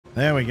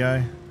There we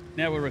go.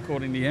 Now we're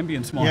recording the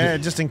ambience, Mike. Yeah,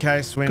 just in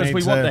case we need Because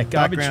we want that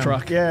garbage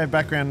background, truck. Yeah,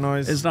 background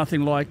noise. There's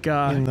nothing like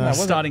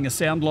starting a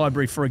sound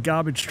library for a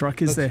garbage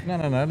truck, is there?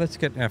 No. Let's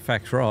get our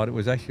facts right. It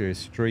was actually a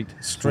street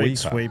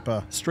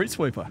sweeper. Street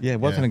sweeper. Yeah, it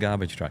wasn't a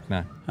garbage truck,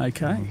 no.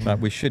 Okay. But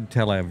we should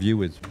tell our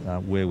viewers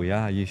where we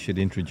are. You should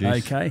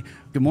introduce. Okay.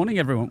 Good morning,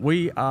 everyone.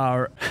 We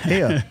are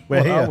Here. We're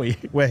What here. are we?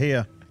 We're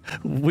here.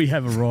 We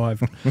have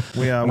arrived.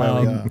 We are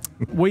where we are.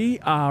 We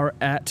are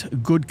at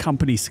Good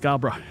Company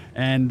Scarborough,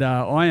 and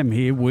I am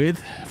here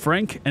with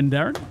Frank and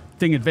Darren,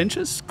 Thing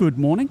Adventures. Good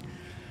morning.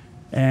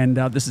 And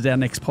this is our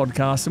next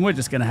podcast, and we're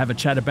just going to have a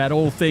chat about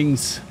all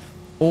things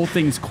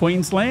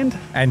Queensland.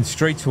 And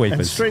street sweepers.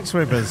 And street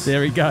sweepers.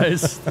 There he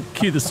goes.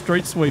 Cue the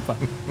street sweeper.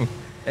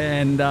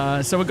 And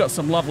so we've got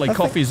some lovely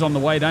coffees on the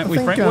way, don't we,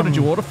 think, Frank? What did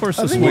you order for us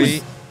this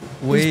morning?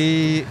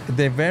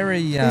 They're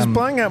very... He's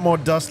blowing out more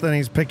dust than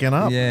he's picking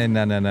up. Yeah,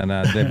 no.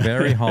 They're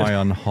very high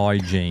on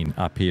hygiene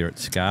up here at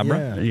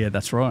Scarborough. Yeah,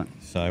 that's right.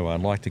 So I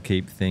like to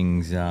keep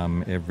things,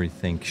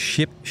 everything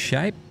ship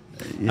shape.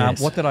 Yes.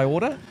 What did I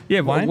order?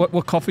 Yeah, Wayne?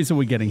 what coffees are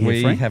we getting here,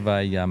 We Frank? have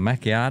a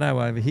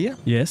macchiato over here.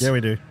 Yes. Yeah,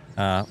 we do.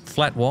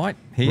 Flat white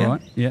here.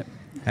 Right, yeah.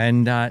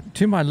 And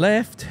to my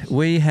left,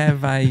 we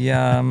have a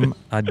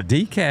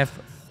decaf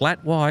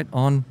flat white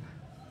on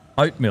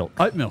oat milk.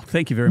 Oat milk,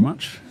 thank you very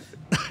much.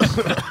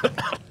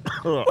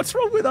 What's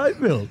wrong with oat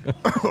milk?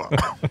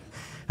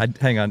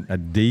 Hang on, a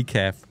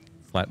decaf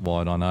flat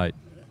white on oat.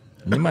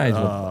 You may as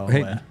well.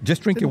 Hey, wow.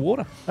 just drink your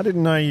water. I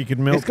didn't know you could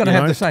milk. It's going to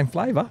have the same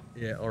flavour.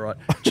 Yeah, all right.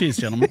 Cheers,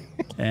 gentlemen.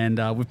 And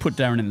we've put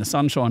Darren in the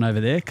sunshine over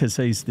there because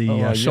he's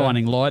the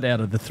shining light out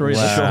of the three of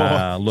us.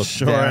 Wow. Look,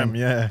 Sure Darren, am,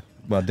 yeah.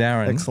 Well,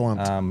 Darren,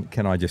 Excellent.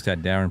 Can I just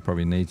add, Darren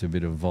probably needs a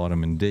bit of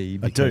vitamin D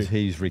because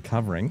he's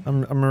recovering.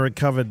 I'm a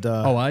recovered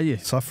are you?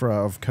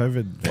 sufferer of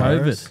COVID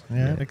virus.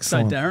 Yeah, So,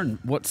 excellent. Darren,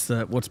 what's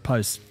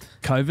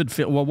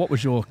post-COVID? Well, what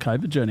was your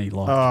COVID journey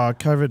like?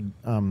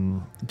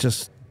 COVID,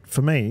 just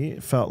for me,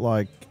 felt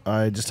like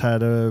I just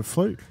had a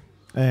flu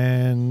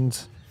and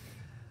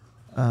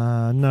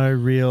no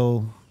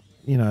real,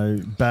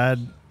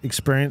 bad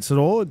experience at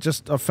all.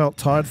 I felt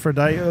tired for a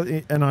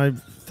day and I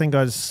think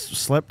I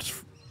slept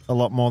a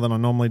lot more than I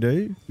normally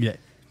do. Yeah.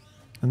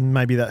 And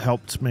maybe that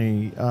helped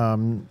me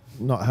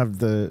not have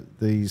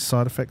the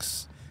side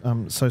effects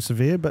so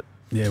severe. But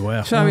Yeah,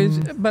 wow. So,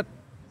 but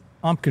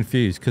I'm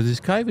confused because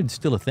is COVID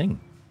still a thing?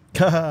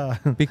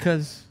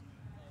 Because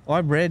I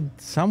read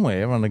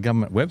somewhere on a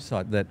government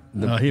website that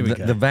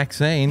the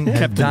vaccine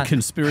has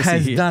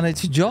done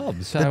its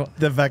job. So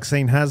the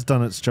vaccine has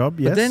done its job.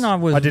 Yes, but then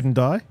I didn't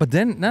die. But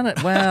then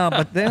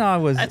But then I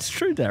was. That's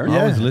true, Darren.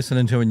 I was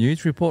listening to a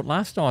news report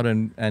last night,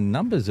 and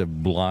numbers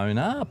have blown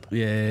up.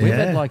 Yeah, we've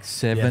had like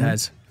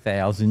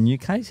 7,000 new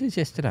cases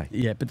yesterday.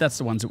 Yeah, but that's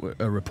the ones that were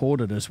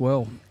reported as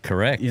well.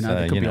 Correct.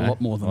 There could be a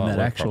lot more than that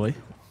actually.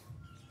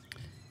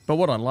 But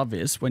what I love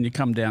is when you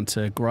come down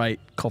to great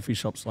coffee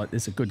shops like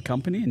this, a Good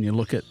Company, and you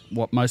look at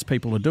what most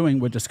people are doing,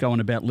 we're just going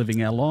about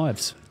living our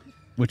lives,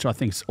 which I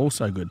think is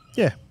also good.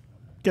 Yeah,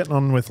 getting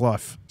on with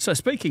life. So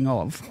speaking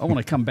of, I want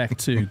to come back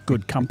to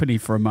Good Company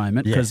for a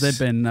moment because they've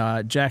been,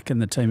 Jack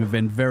and the team have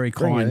been very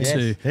kind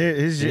to...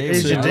 Here's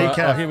your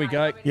decaf. Here we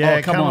go.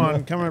 Yeah, come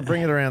on,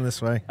 bring it around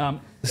this way.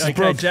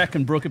 Okay, Jack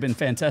and Brooke have been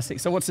fantastic.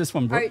 So what's this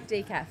one, Brooke? Oat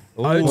decaf.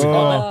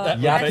 That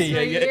yucky.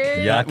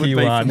 Yucky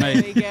There one.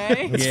 we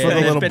go. It's for the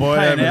little boy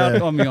paying over out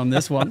there. on me on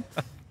this one.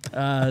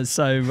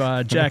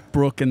 So Jack,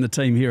 Brooke and the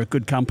team here at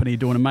Good Company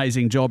do an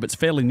amazing job. It's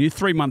fairly new,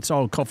 3 months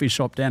old coffee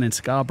shop down in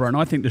Scarborough, and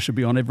I think this should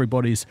be on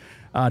everybody's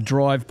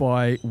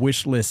drive-by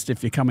wish list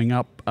if you're coming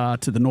up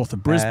to the north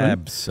of Brisbane.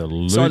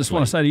 Absolutely. So I just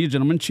want to say to you,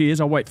 gentlemen, cheers.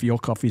 I'll wait for your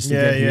coffees to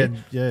get here.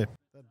 Yeah.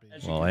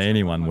 Well,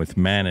 anyone with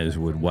manners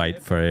would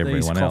wait for everyone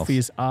These else.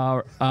 coffees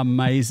are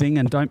amazing,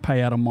 and don't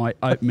pay out on my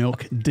oat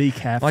milk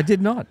decaf. I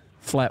did not.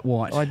 Flat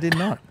white. I did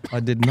not. I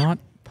did not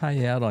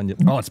pay out on you.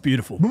 Oh, it's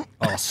beautiful.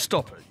 Oh,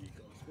 stop it.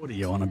 What are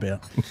you on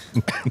about?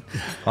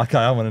 Okay,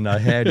 I want to know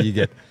how do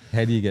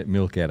you get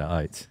milk out of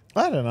oats?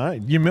 I don't know.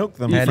 You milk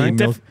them. How do you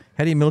Frank.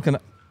 milk an?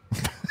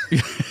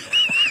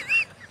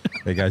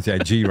 There goes our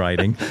G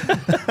rating.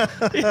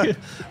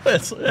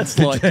 That's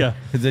like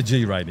It's a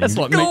G rating.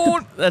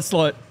 that's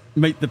like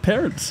meet the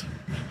parents.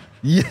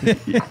 Yeah.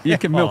 You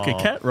can milk a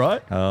cat,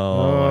 right?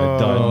 Oh, I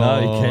don't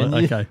know. Can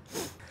you? Okay.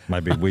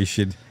 Maybe we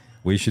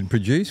should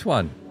produce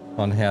one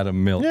on how to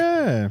milk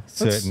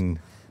certain.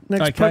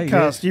 Next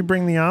podcast, you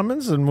bring the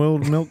almonds and we'll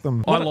milk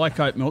them. I like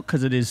oat milk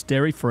because it is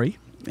dairy free,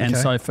 and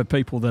so for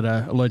people that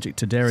are allergic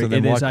to dairy,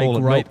 then it is why a call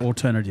it great milk?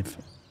 alternative.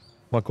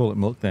 Why call it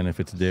milk then if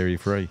it's dairy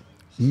free?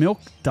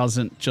 Milk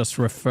doesn't just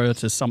refer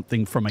to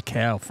something from a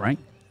cow, Frank.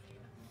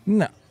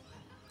 No.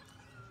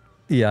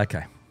 Yeah.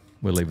 Okay.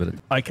 We'll leave it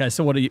at. Okay,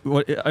 so what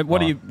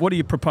are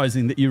you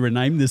proposing that you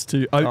rename this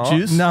to? Oat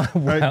juice? No,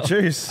 Oat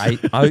juice.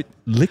 Oat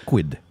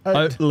liquid.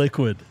 Oat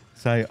liquid.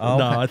 So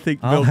I think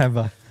I'll milk, have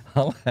a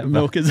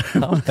milk is.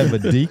 I'll have a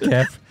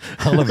decaf.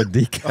 I'll have a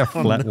decaf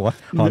flat white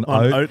on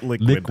oat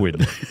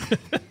liquid.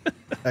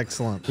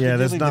 Excellent. Yeah,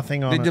 there's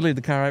nothing on Did it. you leave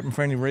the car open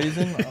for any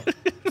reason?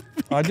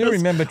 I do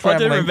remember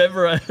travelling. I do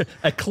remember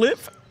a clip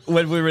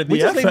when we were in the we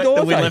just leave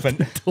doors left open.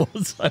 the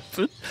doors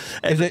open.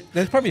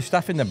 There's probably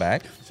stuff in the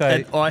back. So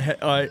and I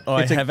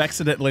have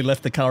accidentally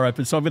left the car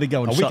open, so I'm going to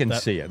go and shut that. We can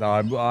see it.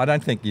 I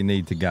don't think you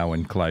need to go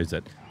and close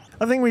it.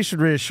 I think we should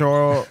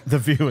reassure the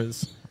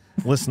viewers,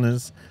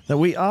 listeners, that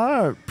we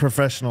are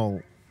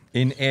professional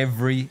in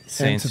every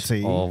sense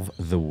entity of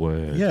the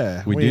word.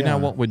 Yeah, we do know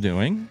what we're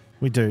doing.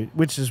 We do,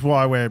 which is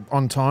why we're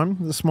on time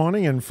this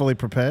morning and fully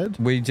prepared.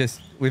 We've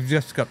just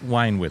got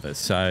Wayne with us,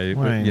 so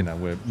we're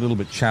a little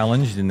bit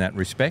challenged in that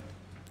respect.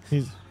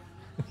 He's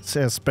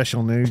our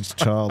special needs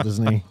child,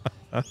 isn't he?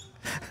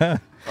 Here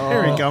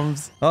he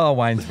comes. Oh,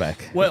 Wayne's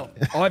back. Well,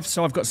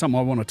 I've got something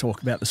I want to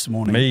talk about this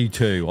morning. Me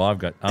too.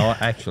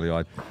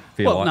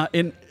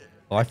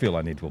 I feel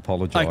I need to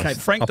apologise. Okay,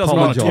 Frank doesn't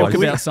want to talk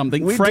about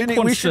something. Frank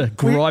wants to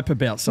gripe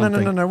about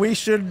something. No.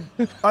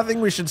 I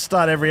think we should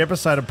start every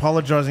episode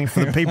apologising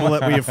for the people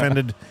that we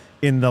offended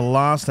in the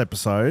last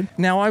episode.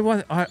 Now, I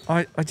want to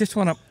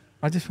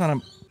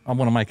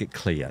make it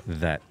clear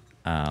that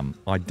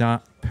I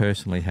don't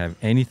personally have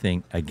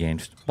anything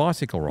against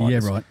bicycle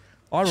riders. Yeah, right.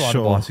 I ride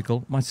a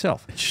bicycle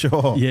myself.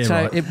 Sure. Yeah, so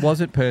right. it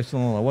wasn't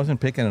personal. I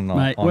wasn't picking on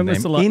Mate, on when them.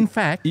 was the last, in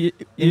fact,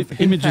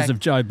 images of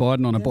Joe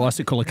Biden on a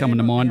bicycle are coming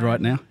to mind right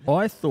now.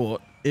 I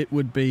thought it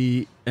would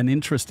be an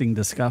interesting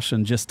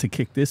discussion just to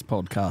kick this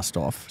podcast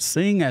off,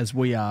 seeing as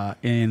we are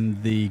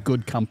in the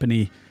Good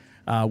Company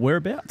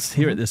whereabouts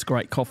here at this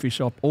great coffee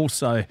shop.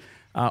 Also,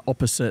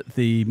 opposite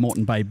the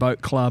Moreton Bay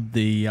Boat Club,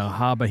 the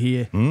harbour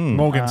here.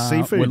 Morgan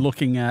Seafood. We're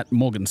looking at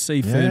Morgan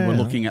Seafood. Yeah. We're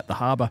looking at the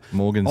harbour.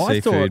 Morgan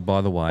Seafood,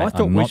 by the way,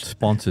 are not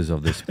sponsors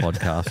of this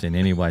podcast in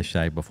any way,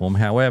 shape or form.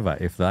 However,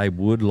 if they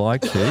would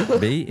like to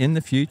be in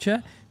the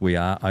future, we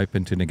are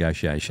open to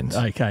negotiations.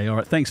 Okay, all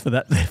right. Thanks for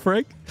that there,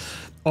 Frank.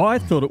 I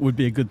thought it would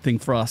be a good thing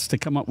for us to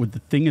come up with the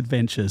Thing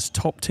Adventures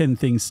top 10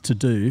 things to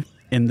do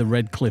in the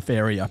Redcliffe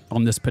area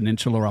on this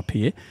peninsula up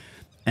here.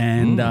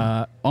 And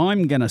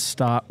I'm going to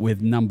start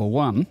with number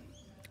 1,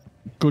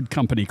 Good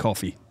Company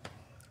coffee.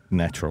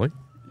 Naturally.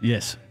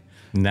 Yes.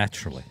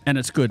 Naturally. And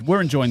it's good.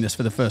 We're enjoying this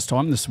for the first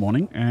time this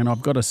morning, and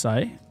I've got to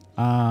say,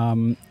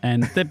 and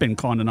they've been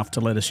kind enough to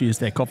let us use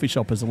their coffee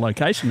shop as a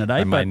location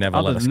today. They may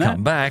never let us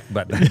come back,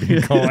 but they've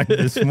been kind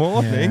this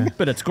morning. Yeah.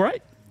 But it's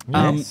great.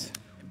 Yes.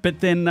 But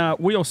then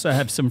we also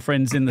have some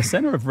friends in the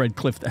centre of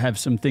Redcliffe that have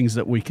some things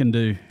that we can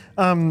do.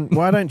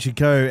 Why don't you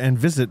go and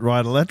visit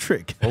Ride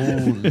Electric? Oh,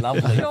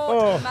 lovely.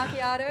 Short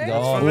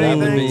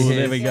macchiato.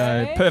 There we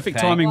go. Perfect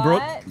timing,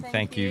 Brooke.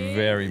 Thank you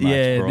very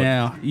much, Brooke.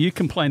 Now, you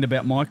complained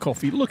about my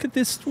coffee. Look at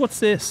this.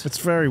 What's this? It's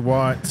very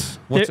white.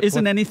 There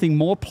isn't anything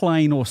more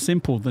plain or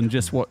simple than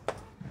just what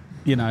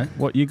you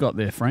got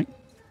there, Frank.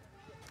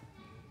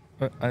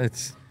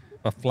 It's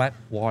a flat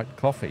white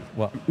coffee.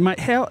 What? Mate,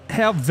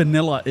 how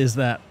vanilla is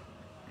that?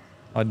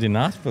 I didn't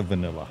ask for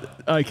vanilla.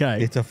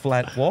 Okay. It's a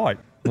flat white.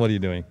 What are you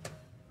doing?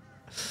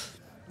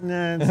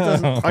 No, it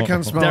doesn't. I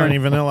can't smell any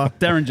vanilla.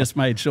 Darren just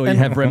made sure you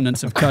have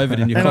remnants of COVID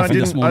in your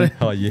coffee this morning.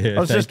 Oh yeah, I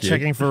was just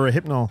checking for a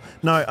Hypnol.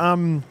 No,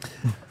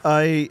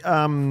 I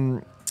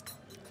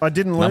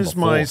didn't lose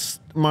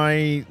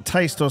my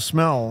taste or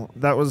smell.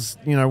 That was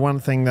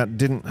one thing that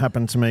didn't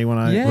happen to me when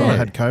I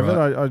had COVID.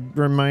 Right. I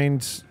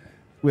remained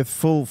with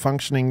full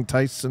functioning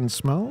tastes and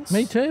smells.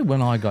 Me too.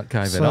 When I got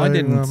COVID, so, I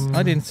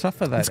didn't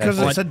suffer that. It's because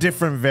it's a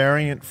different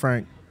variant,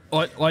 Frank.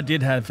 I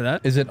did have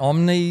that. Is it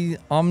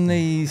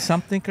Omni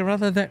something or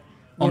other that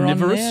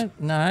omnivorous?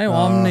 No,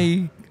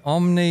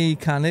 Omni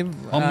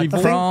carnivore.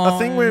 I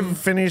think we've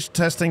finished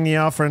testing the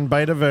alpha and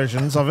beta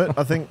versions of it.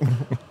 I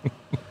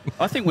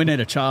think we need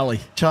a Charlie.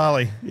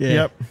 Yeah.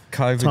 Yep.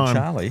 COVID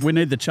Charlie. We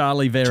need the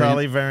Charlie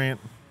variant.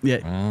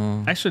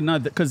 Yeah. Actually, no,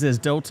 because there's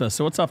Delta.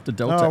 So what's after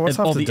Delta? Oh, what's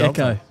after the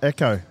Delta?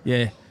 Echo.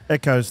 Yeah.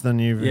 Echo's the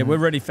new. Yeah, we're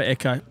ready for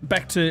Echo.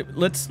 Back to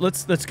let's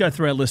go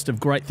through our list of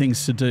great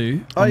things to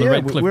do on the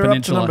Redcliffe we're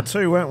Peninsula. up to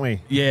number 2, weren't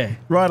we? Yeah.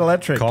 Ride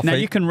Electric. Coffee. Now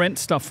you can rent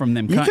stuff from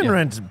them. You Can't can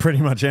rent pretty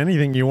much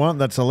anything you want.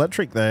 That's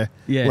electric there.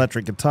 Yeah.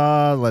 Electric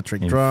guitar,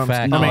 electric drums.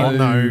 Fact,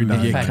 no.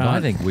 In fact, I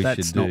think we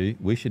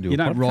should do. You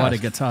don't ride a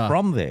guitar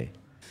from there.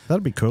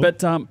 That'd be cool.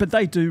 But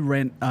they do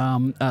rent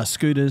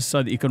scooters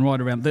so that you can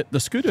ride around. The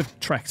scooter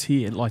tracks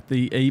here, like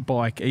the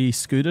e-bike,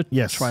 e-scooter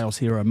trails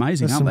here are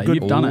amazing, aren't they?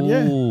 You've done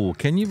it. Oh,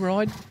 can you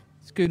ride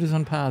scooters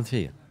on paths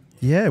here?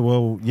 Yeah,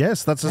 well,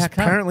 yes. That's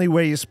apparently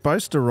where you're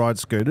supposed to ride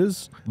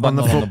scooters, on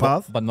the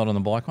footpath. But not on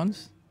the bike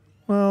ones?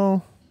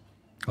 Well...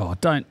 Oh,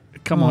 don't.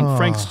 Come on.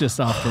 Frank's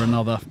just after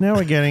another. Now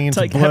we're getting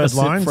into blurred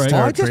lines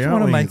territory. I just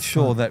want to make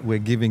sure that we're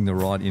giving the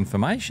right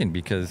information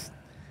because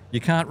you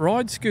can't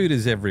ride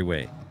scooters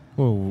everywhere.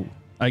 Well,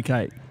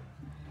 okay.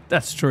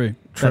 That's true.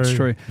 That's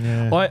true.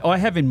 Yeah. I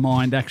have in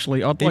mind,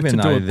 actually, I'd like to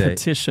do a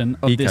petition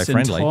of this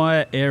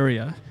entire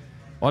area.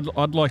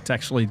 I'd like to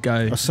actually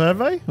go a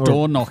survey,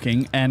 door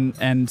knocking,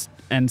 and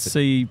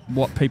see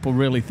what people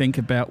really think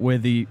about where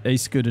the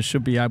e-scooters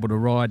should be able to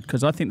ride,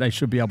 because I think they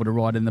should be able to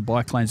ride in the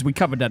bike lanes. We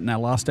covered that in our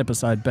last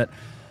episode, but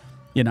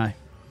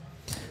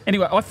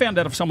Anyway, I found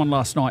out of someone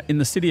last night in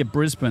the city of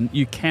Brisbane,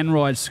 you can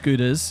ride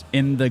scooters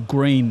in the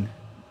green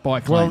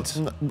bike lanes.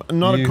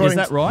 Not according. Is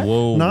that right?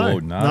 Whoa, No,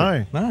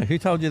 no. Who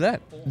told you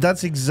that?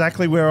 That's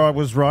exactly where I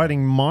was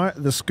riding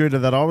the scooter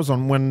that I was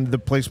on when the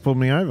police pulled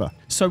me over.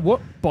 So what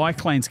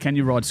bike lanes can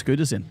you ride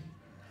scooters in?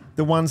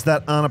 The ones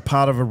that aren't a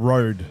part of a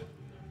road.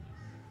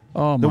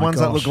 Oh, my The ones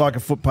gosh. that look like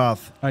a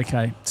footpath.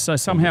 Okay, so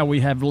somehow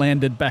we have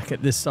landed back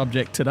at this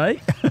subject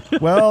today.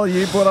 Well,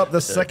 you brought up the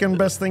second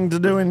best thing to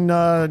do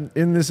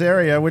in this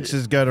area, which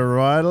is go to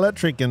Ride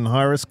Electric and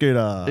hire a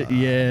scooter.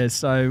 Yeah,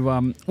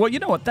 so, well, you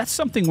know what? That's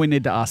something we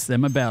need to ask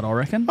them about, I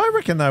reckon. I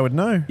reckon they would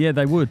know. Yeah,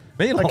 they would.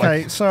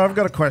 Okay, so I've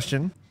got a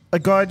question. A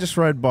guy just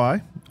rode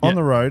by on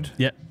the road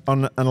Yep.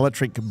 on an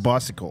electric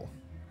bicycle.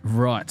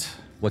 Right.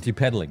 What's he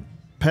peddling?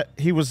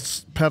 He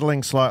was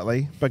pedaling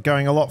slightly, but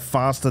going a lot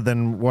faster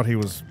than what he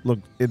was.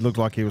 It looked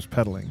like he was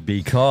pedaling.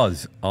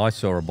 Because I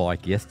saw a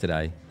bike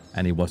yesterday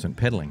and he wasn't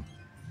pedaling.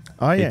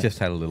 Oh yeah, He just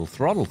had a little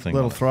throttle thing.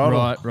 little on it.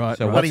 throttle. Right.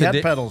 So But he had what's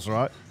the pedals,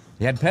 right?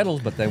 He had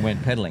pedals, but they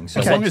weren't pedaling. So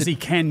As long as he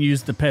can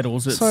use the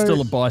pedals, it's So- still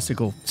a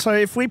bicycle. So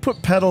if we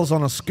put pedals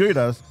on a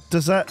scooter,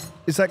 is that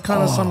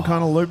kind of some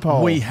kind of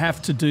loophole? We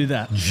have to do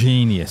that.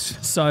 Genius.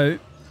 So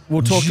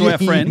we'll talk to our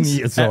friends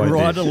Genius at idea.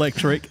 Ride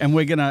Electric, and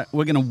we're gonna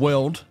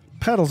weld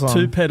pedals on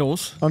 2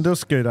 pedals onto a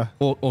scooter.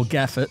 or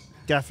gaff it,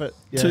 Gaff it.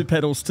 Yeah. 2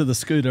 pedals to the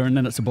scooter, and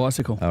then it's a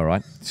bicycle. All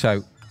right.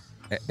 So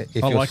if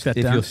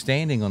Darren. you're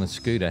standing on a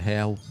scooter,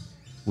 how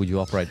would you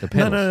operate the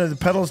pedals? No. The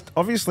pedals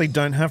obviously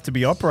don't have to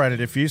be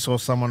operated. If you saw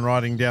someone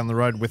riding down the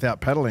road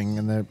without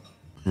pedaling,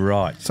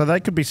 Right. so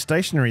they could be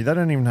stationary. They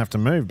don't even have to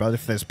move. But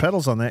if there's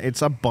pedals on there,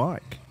 it's a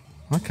bike.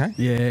 Okay.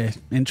 Yeah,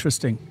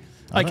 interesting.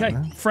 I don't Okay,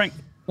 know. Frank,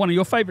 one of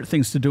your favourite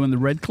things to do in the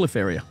Redcliffe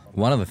area?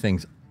 One of the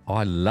things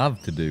I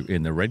love to do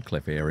in the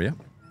Redcliffe area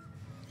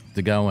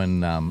to go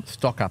and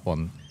stock up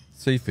on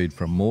seafood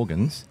from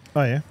Morgan's,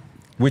 Oh yeah.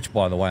 which,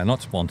 by the way, are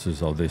not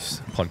sponsors of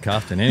this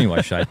podcast in any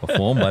way, shape or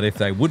form, but if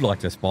they would like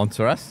to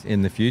sponsor us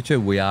in the future,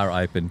 we are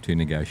open to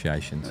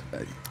negotiations.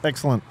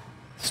 Excellent.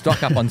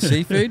 Stock up on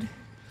seafood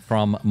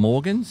from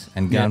Morgan's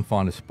and go and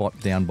find a spot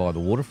down by the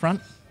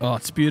waterfront, Oh,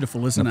 it's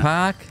beautiful, isn't the it?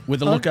 park.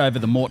 With a look over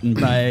the Moreton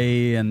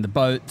Bay and the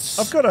boats.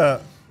 I've got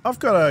a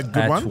good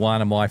That's one.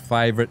 one of my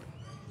favourite.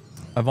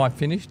 Have I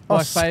finished Oh,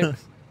 my favourite?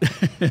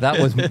 That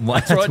was That's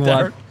right,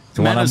 Darren. it's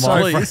one of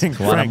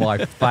Manners,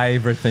 my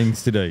favourite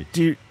things to do.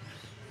 Do you?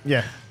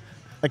 Yeah.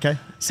 Okay.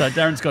 So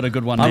Darren's got a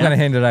good one I'm now. going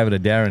to hand it over to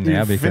Darren now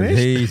You because finished?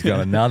 he's got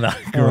another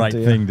great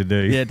dear. thing to do.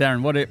 Yeah,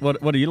 Darren,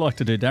 what do you like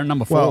to do, Darren?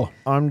 Number 4. Well,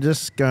 I'm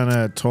just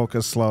gonna talk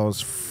as slow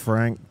as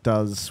Frank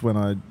does when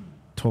I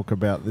talk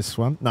about this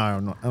one. No,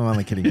 I'm not. I'm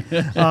only kidding.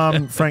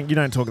 Frank, you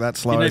don't talk that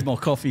slow. you need more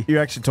coffee. You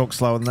actually talk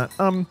slower than that.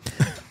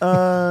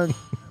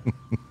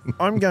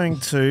 I'm going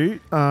to.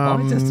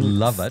 I just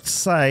love it.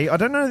 Say I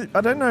don't know.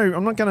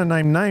 I'm not going to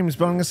name names,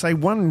 but I'm going to say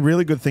one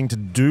really good thing to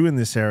do in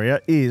this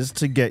area is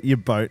to get your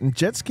boat and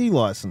jet ski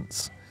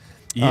license.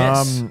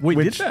 Yes, we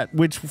did that.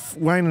 Which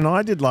Wayne and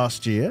I did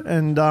last year,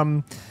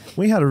 and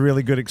we had a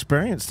really good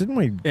experience, didn't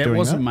we? It doing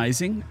was that?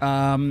 amazing.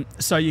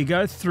 So you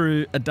go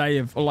through a day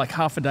of, or like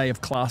half a day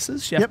of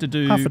classes. You have Yep, to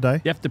do half a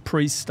day. You have to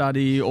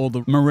pre-study all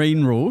the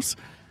marine rules.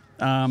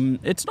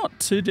 It's not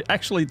too.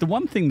 Actually, the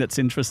one thing that's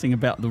interesting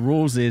about the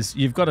rules is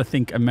you've got to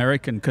think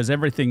American because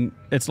everything.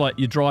 It's like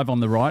you drive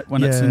on the right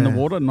when it's in the Yeah.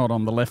 water, not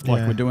on the left like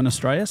Yeah. we do in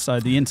Australia. So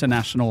the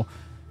international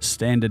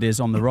standard is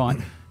on the right.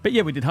 But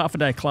yeah, we did half a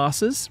day of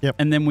classes, Yep.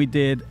 and then we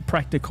did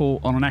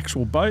practical on an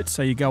actual boat.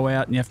 So you go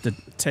out and you have to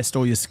test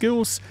all your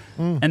skills,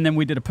 and then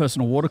we did a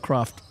personal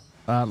watercraft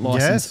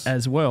license Yes.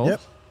 as well.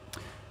 Yep.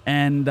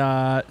 And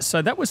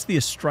so that was the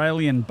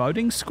Australian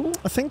Boating School.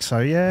 I think so.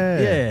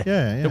 Yeah.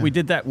 Yeah. That we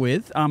did that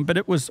with. But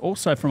it was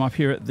also from up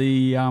here at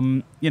the,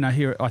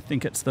 here I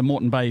think it's the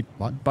Moreton Bay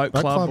Boat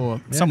Club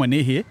or yeah. somewhere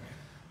near here.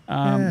 We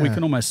Yeah.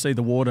 can almost see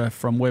the water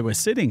from where we're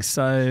sitting.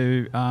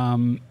 So,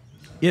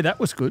 that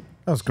was good.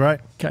 That was great.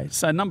 Okay,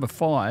 so number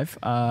 5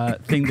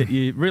 thing that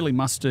you really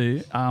must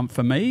do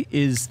for me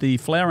is the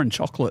flour and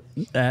chocolate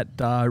at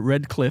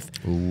Redcliffe.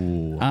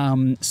 Ooh.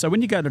 So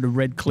when you go to the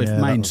Redcliffe Yeah,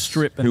 that main was-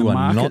 strip and Who the are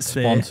not markets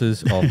there,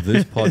 sponsors of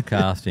this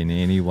podcast in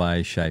any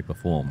way, shape or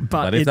form.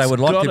 But if they it's would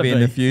like to gotta be in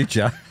the be.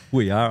 future,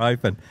 we are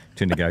open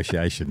to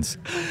negotiations.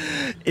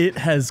 it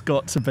has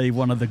got to be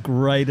one of the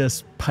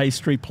greatest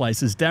pastry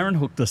places. Darren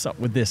hooked us up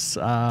with this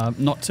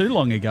not too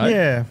long ago.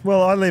 Yeah.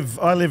 Well, I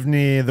live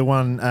near the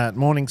one at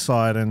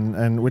Morningside,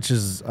 and which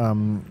is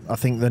I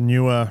think the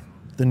newer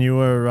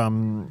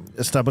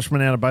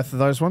establishment out of both of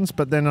those ones.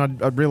 But then I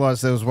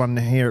realised there was one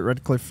here at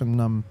Redcliffe,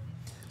 and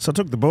so I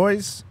took the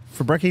boys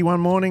for brekkie one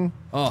morning.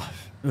 Oh,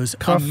 it was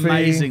Coffee.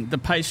 amazing. The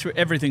pastry,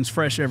 everything's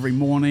fresh every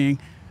morning.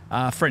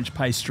 French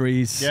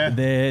pastries, Yeah.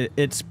 there.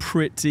 It's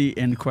pretty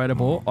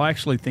incredible. I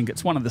actually think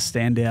it's one of the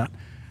standout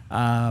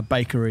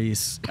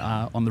bakeries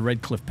on the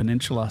Redcliffe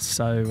Peninsula.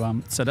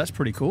 So that's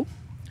pretty cool.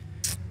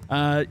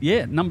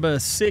 Number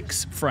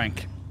 6,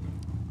 Frank.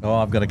 Oh,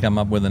 I've got to come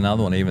up with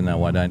another one, even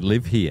though I don't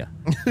live here.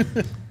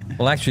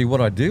 Well, actually, what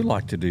I do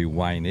like to do,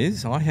 Wayne,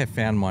 is I have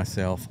found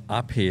myself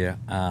up here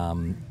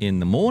in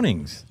the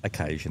mornings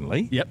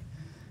occasionally. Yep.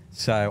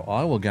 So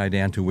I will go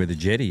down to where the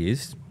jetty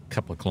is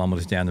couple of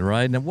kilometres down the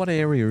road. Now, what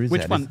area is that?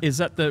 Which one? Is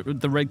that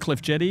the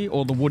Redcliffe Jetty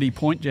or the Woody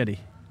Point Jetty?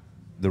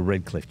 The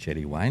Redcliffe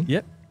Jetty, Wayne.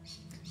 Yep.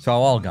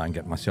 So I'll go and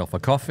get myself a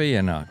coffee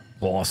and a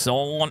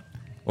croissant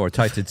or a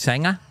toasted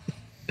sanger.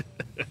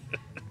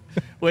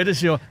 Where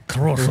does your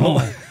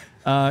croissant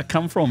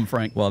come from,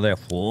 Frank? Well, they're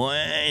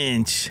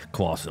French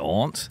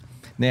croissants.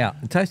 Now,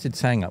 a toasted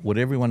sanger, would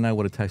everyone know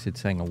what a toasted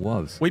sanger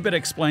was? We better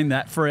explain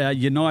that for our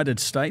United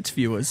States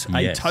viewers.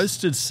 Yes. A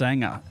toasted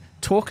sanger.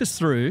 Talk us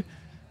through,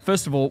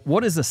 first of all,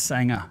 what is a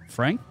sanger,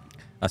 Frank?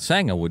 A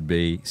sanger would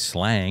be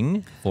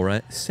slang for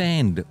a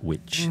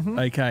sandwich. Mm-hmm.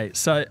 Okay,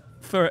 so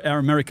for our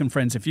American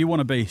friends, if you want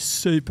to be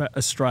super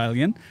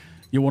Australian,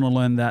 you want to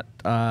learn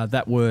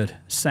that word,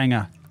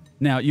 sanger.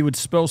 Now, you would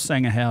spell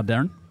sanger how,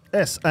 Darren?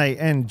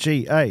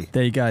 S-A-N-G-A.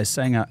 There you go,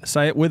 sanger.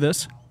 Say it with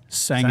us.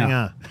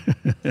 Sanger.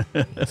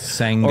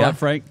 Sanger. All right,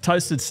 Frank.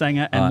 Toasted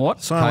sanger and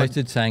what?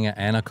 Toasted sanger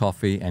and a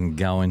coffee and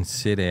go and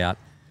sit out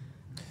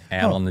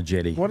on the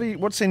jetty.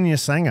 What's in your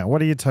sanger?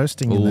 What are you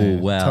toasting in there?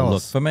 Well, Tell look,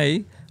 us. for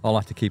me, I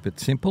like to keep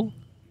it simple.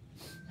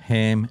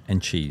 Ham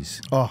and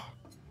cheese. Oh.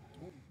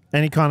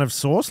 Any kind of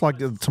sauce, like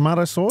a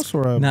tomato sauce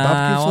or a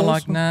barbecue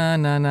sauce?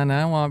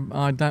 No.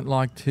 I don't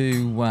like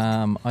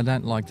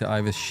to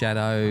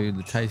overshadow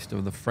the taste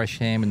of the fresh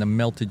ham and the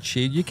melted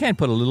cheese. You can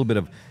put a little bit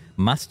of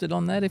mustard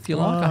on that if you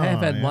like. I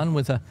have had one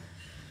with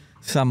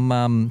some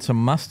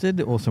mustard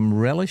or some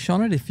relish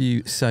on it if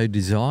you so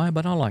desire,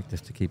 but I like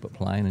just to keep it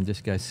plain and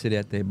just go sit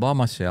out there by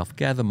myself,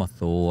 gather my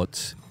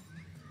thoughts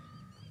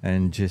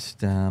and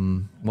just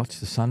watch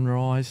the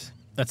sunrise.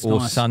 That's or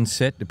nice.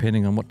 sunset,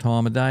 depending on what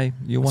time of day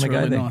you want to go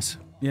really there. Nice.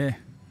 Yeah.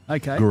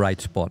 Okay. Great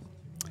spot.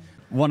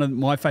 One of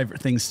my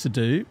favourite things to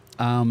do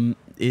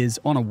is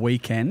on a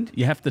weekend.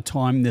 You have to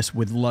time this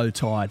with low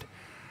tide,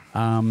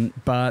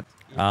 but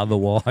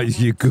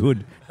otherwise you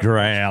could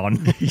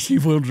drown.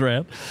 You will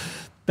drown.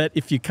 But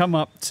if you come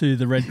up to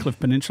the Redcliffe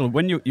Peninsula,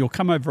 when you'll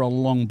come over a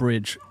long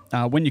bridge.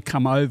 When you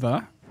come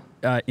over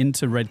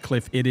into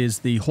Redcliffe, it is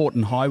the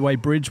Horton Highway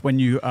Bridge. When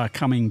you are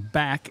coming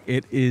back,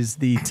 it is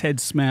the Ted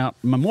Smout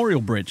Memorial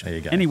Bridge. There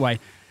you go.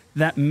 Anyway,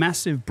 that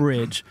massive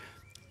bridge,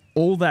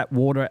 all that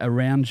water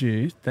around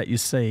you that you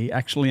see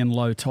actually in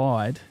low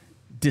tide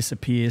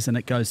disappears and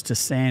it goes to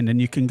sand,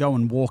 and you can go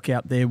and walk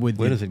out there with.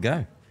 Where does it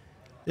go?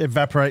 It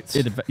evaporates.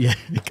 It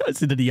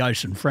goes into the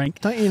ocean,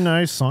 Frank. Don't you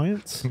know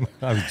science?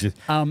 I was just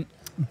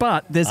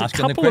But there's a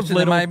couple of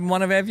little.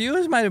 One of our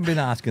viewers may have been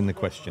asking the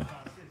question.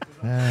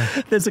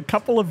 There's a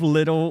couple of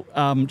little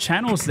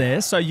channels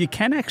there, so you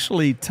can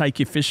actually take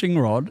your fishing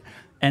rod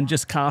and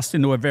just cast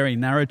into a very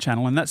narrow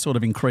channel, and that sort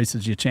of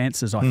increases your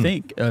chances, I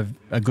think, of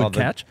a good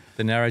catch.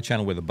 The narrow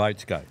channel where the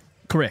boats go.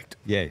 Correct.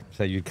 Yeah,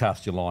 so you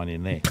cast your line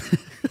in there.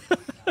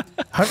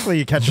 Hopefully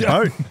you catch a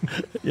boat.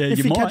 Yeah, if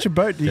you might. catch a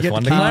boat, you Just get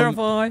wanted to to keep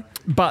clarify.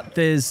 But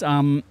there's,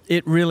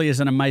 it really is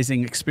an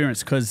amazing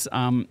experience because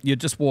you're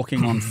just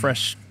walking on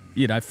fresh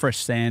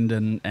sand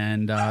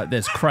and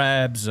there's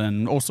crabs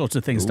and all sorts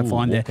of things to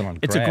find there.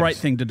 It's a great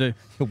thing to do.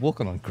 You're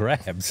walking on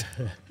crabs.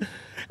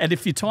 And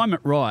if you time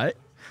it right,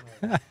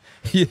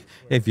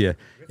 if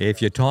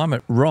you time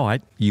it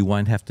right, you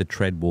won't have to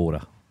tread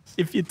water.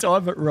 If you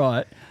time it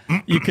right,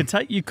 you could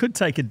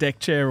take a deck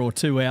chair or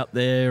two out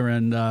there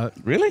and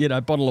really,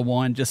 bottle of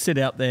wine, just sit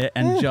out there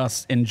and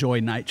just enjoy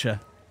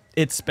nature.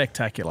 It's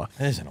spectacular.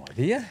 There's an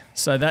idea.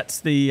 So that's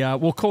the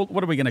what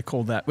are we going to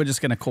call that? We're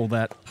just going to call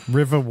that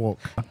River Walk,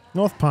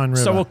 North Pine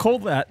River. So we'll call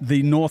that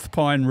the North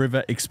Pine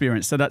River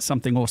experience. So that's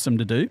something awesome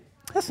to do.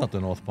 That's not the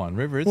North Pine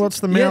River, is it? Well,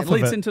 it's the mouth it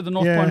leads of it. into the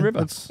North Pine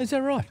River. Is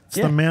that right? It's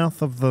the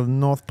mouth of the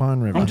North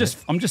Pine River. I'm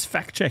just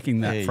fact checking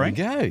that, there Frank.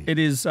 You go. It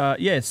is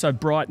so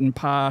Brighton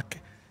Park,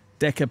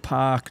 Decker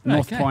Park,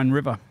 North Pine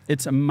River.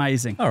 It's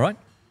amazing. All right.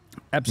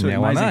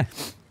 Absolutely now amazing. I know.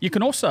 You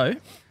can also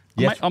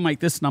I'll make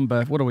this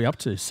number, what are we up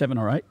to? 7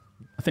 or 8?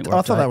 I think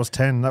I thought that was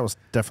 10. That was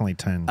definitely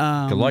 10.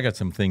 Because I got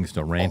some things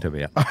to rant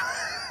about.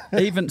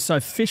 Even so,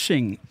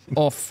 fishing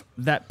off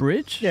that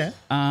bridge,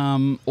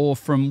 or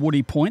from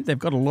Woody Point, they've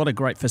got a lot of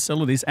great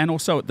facilities, and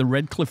also at the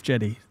Redcliffe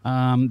Jetty,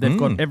 they've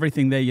got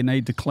everything there you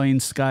need to clean,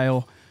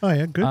 scale. Oh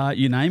yeah, good.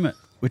 You name it,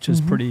 which is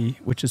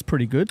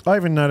pretty good. I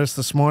even noticed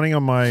this morning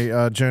on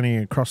my journey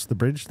across the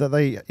bridge that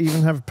they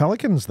even have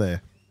pelicans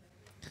there.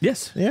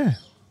 Yes. Yeah.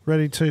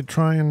 Ready to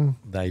try and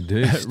they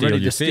do steal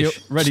your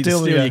fish. Ready to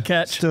steal your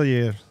catch. Steal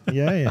your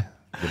your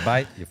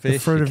bait, your fish, the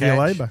fruit of your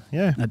labour.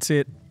 Yeah, that's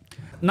it.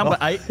 Number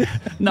 8,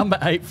 number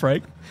 8,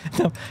 Frank.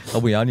 Are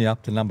we only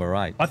up to number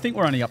 8? I think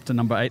we're only up to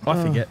number 8.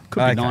 I forget.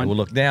 Could be 9. Well,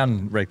 look,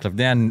 down Redcliffe,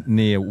 down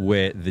near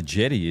where the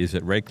jetty is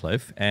at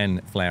Redcliffe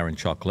and Flower and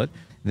Chocolate,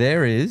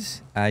 there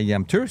is a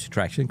tourist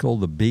attraction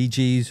called the Bee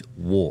Gees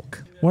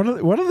Walk. What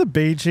are the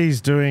Bee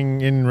Gees doing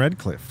in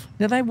Redcliffe?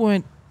 Now, they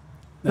weren't...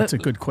 That's a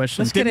good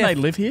question. Didn't they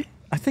live here?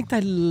 I think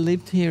they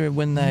lived here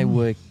when they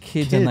were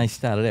kids and they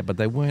started out, but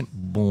they weren't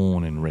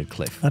born in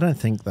Redcliffe. I don't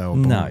think they were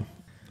born. No.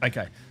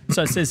 Okay.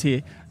 So it says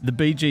here, the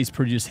Bee Gees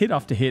produced hit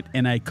after hit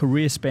in a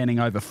career spanning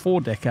over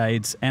 4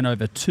 decades and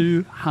over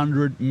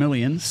 200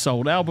 million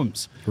sold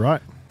albums.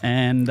 Right.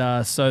 And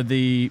so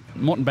the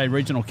Moreton Bay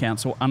Regional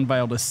Council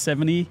unveiled a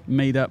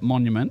 70-metre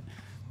monument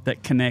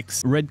that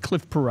connects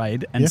Redcliffe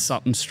Parade and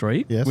Sutton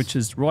Street, which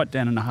is right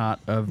down in the heart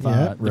of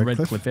the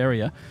Redcliffe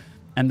area,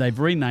 and they've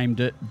renamed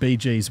it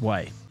BG's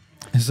Way.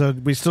 So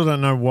we still don't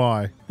know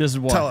why. This is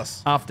why. Tell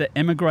us. After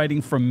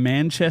emigrating from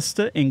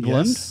Manchester,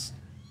 England,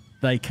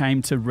 they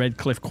came to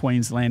Redcliffe,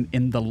 Queensland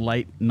in the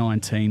late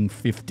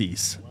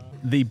 1950s.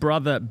 The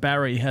brother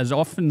Barry has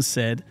often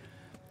said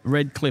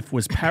Redcliffe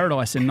was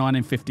paradise in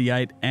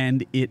 1958,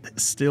 and it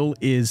still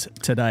is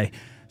today.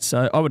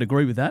 So I would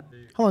agree with that.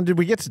 Hold on, did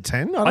we get to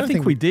 10? I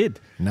think we did.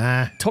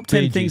 Nah. Top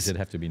 10 BGs things. It'd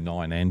have to be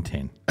 9 and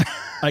 10.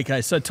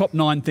 Okay, so top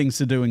 9 things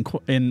to do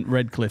in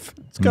Redcliffe.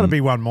 It's got to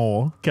be one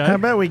more. Okay. How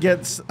about we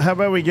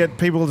get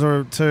people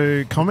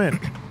to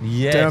comment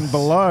down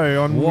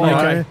below on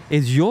what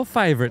is your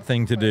favourite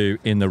thing to do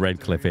in the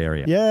Redcliffe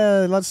area?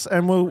 Yeah,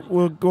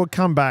 we'll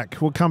come back.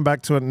 We'll come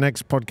back to it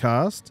next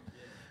podcast.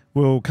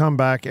 We'll come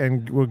back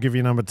and we'll give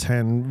you number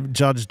 10,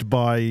 judged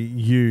by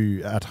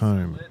you at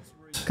home.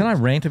 Can I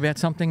rant about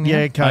something now?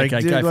 Yeah, okay.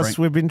 Go for it.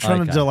 We've been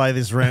trying to delay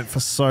this rant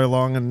for so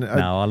long. And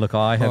no, look,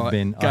 I have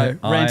been...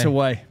 rant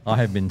away. I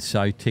have been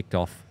so ticked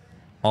off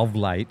of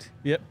late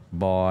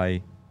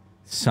by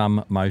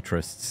some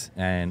motorists,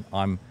 and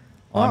I'm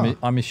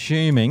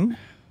assuming,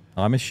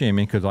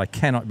 because I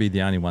cannot be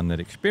the only one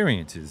that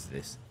experiences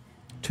this,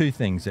 2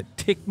 things that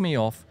tick me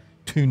off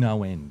to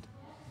no end.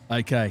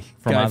 Okay,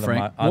 from go,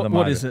 Frank.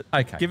 What is it?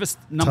 Okay. Give us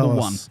number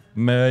 1.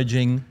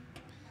 Merging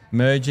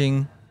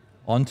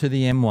onto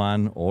the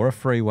M1 or a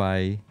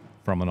freeway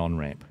from an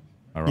on-ramp.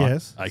 All right?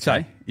 Yes. Okay.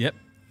 So,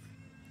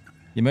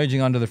 you're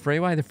merging onto the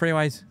freeway. The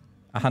freeway's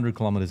 100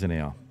 kilometres an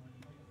hour.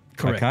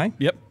 Correct. Okay?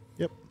 Yep.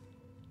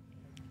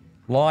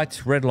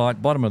 Lights, red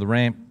light, bottom of the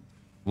ramp,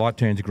 light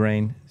turns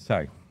green.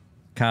 So,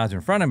 cars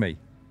in front of me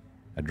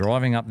are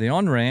driving up the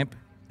on-ramp.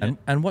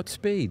 And what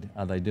speed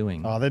are they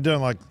doing? Oh, they're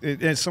doing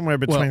it's somewhere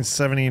between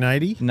 70 and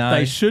 80. No.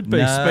 They should be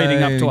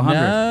speeding up to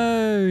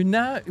 100.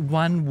 No.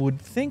 One would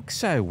think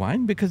so,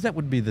 Wayne, because that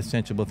would be the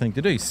sensible thing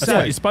to do. That's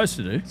what you're supposed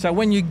to do. So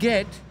when you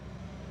get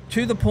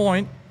to the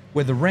point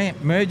where the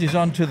ramp merges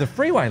onto the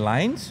freeway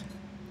lanes,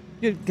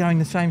 you're going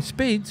the same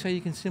speed, so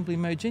you can simply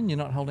merge in. You're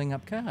not holding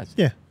up cars.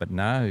 Yeah. But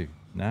no.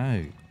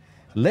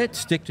 Let's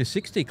stick to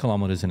 60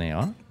 kilometres an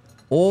hour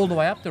all the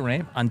way up the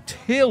ramp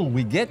until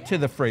we get to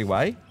the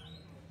freeway.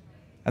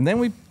 And then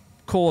we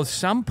cause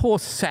some poor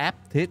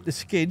sap to hit the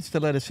skids to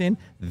let us in,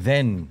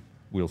 then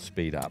we'll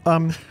speed up.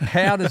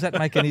 How does that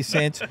make any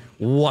sense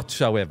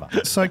whatsoever?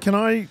 So can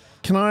I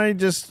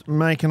just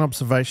make an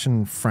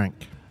observation,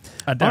 Frank?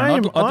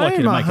 Darren, I'd like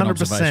you to make an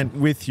observation. 100%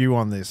 with you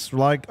on this. So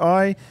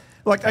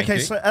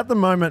at the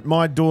moment,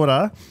 my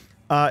daughter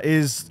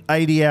is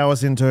 80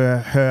 hours into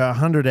her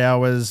 100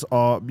 hours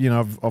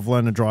of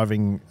learner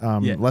driving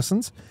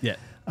lessons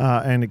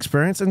and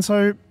experience. And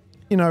so,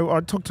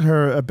 I talked to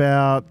her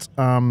about,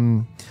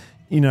 when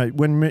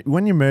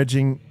you're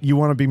merging, you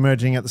want to be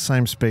merging at the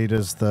same speed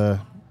as the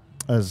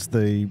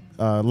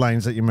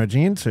lanes that you're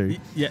merging into.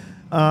 Yeah.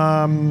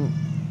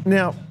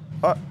 Now,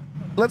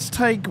 let's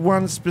take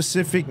one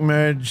specific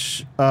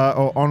merge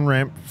or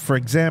on-ramp, for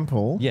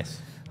example.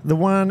 Yes. The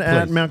one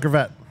at Mount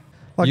Gravatt.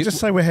 Just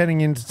say we're heading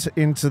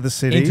into the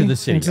city.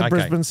 Into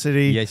Brisbane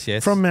City.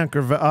 Yes. From Mount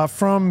Gravatt,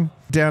 from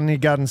down near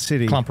Garden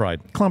City. Clump Road,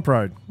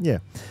 yeah.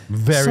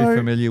 Very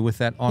familiar with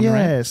that on-ramp.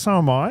 Yeah, so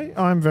am I.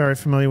 I'm very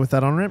familiar with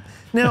that on-ramp.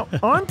 Now,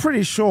 I'm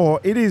pretty sure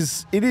it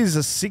is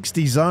a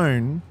 60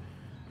 zone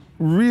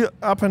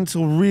up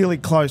until really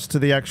close to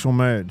the actual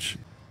merge.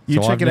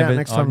 You check it out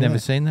next time. I've never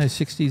seen those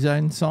 60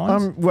 zone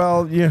signs.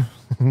 Well, you're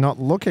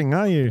not looking,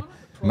 are you?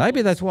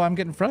 Maybe that's why I'm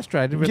getting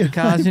frustrated with the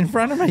cars in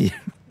front of me.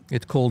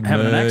 It's called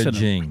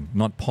merging,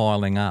 not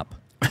piling up.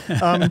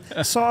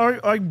 So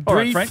I briefly... All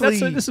right, Frank,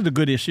 this is a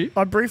good issue.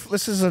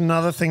 This is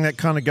another thing that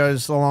kind of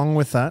goes along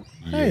with that.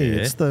 Yeah. Hey,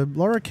 it's the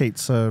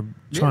lorikeets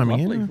chiming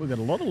in. We've got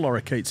a lot of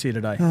lorikeets here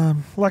today.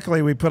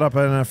 Luckily, we put up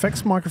an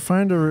effects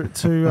microphone to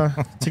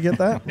get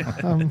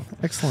that.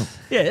 Excellent.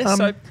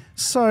 Yeah,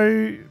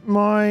 so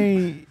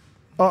my...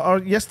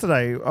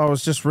 yesterday, I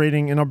was just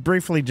reading, and I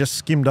briefly just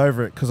skimmed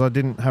over it because I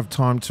didn't have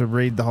time to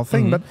read the whole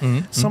thing. But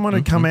someone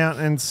had come out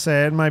and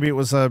said, maybe it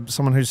was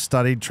someone who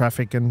studied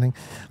traffic and things,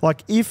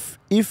 like if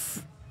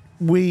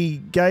we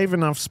gave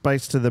enough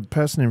space to the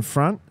person in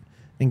front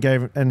and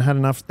had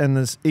enough, and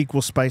there's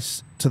equal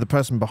space to the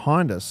person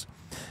behind us,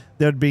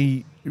 there'd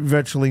be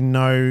virtually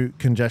no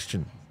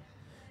congestion.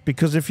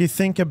 Because if you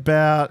think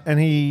about, and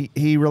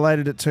he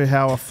related it to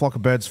how a flock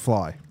of birds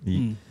fly.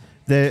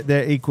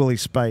 They're equally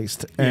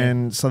spaced,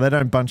 and so they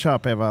don't bunch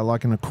up ever,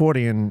 like an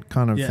accordion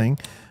kind of thing.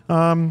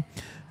 And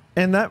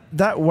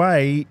that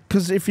way,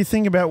 because if you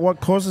think about what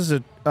causes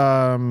it,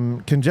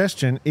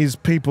 congestion is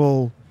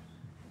people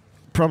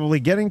probably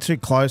getting too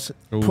close,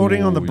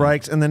 putting on the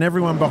brakes, and then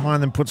everyone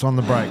behind them puts on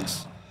the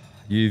brakes.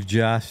 You've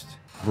just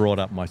brought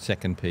up my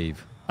second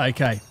peeve.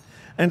 Okay.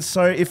 And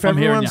so if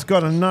everyone's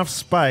got enough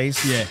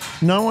space,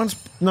 no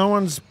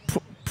one's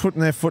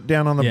putting their foot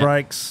down on the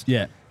brakes.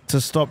 Yeah. To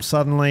stop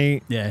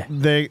suddenly,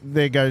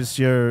 there goes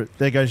your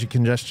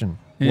congestion.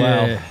 Yeah.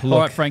 Well, look, all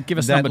right, Frank, give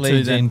us number 2 then. That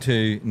leads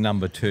into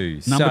number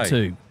 2. Number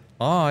 2.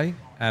 I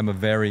am a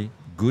very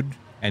good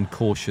and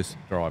cautious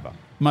driver.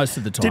 Most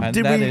of the time.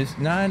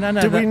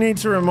 Did we need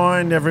to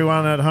remind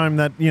everyone at home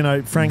that,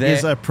 Frank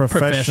is a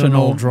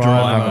professional driver?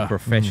 I'm a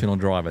professional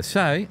driver.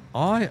 So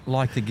I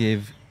like to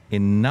give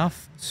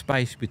enough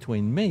space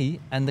between me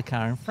and the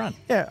car in front.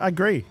 Yeah, I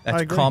agree.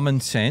 That's common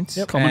sense.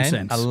 Yep. Common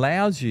sense.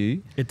 Allows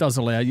you. It does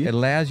allow you. It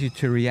allows you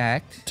to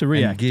react.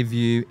 And give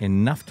you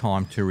enough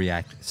time to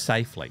react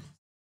safely.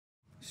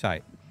 So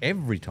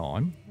every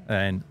time,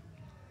 and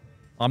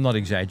I'm not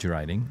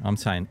exaggerating, I'm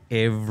saying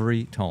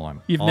every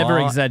time. You've never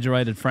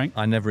exaggerated, Frank?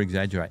 I never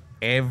exaggerate.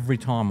 Every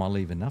time I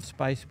leave enough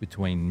space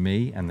between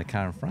me and the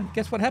car in front,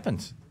 guess what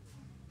happens?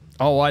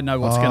 Oh, I know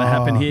what's going to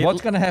happen here.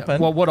 What's going to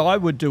happen? Well, what I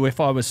would do if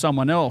I was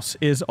someone else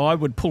is I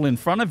would pull in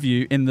front of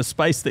you in the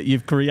space that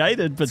you've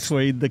created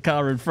between the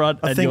car in front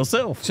and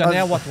yourself. So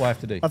now what do I have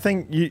to do? I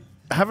think you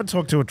haven't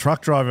talked to a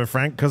truck driver,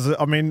 Frank, because,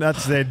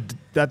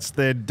 that's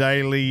their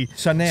daily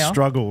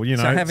struggle,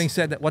 So having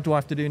said that, what do I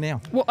have to do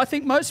now? Well, I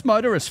think most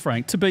motorists,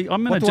 Frank, what do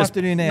I have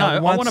to do now?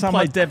 No, I want to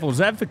play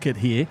devil's advocate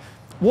here.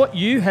 What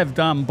you have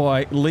done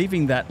by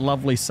leaving that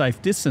lovely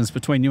safe distance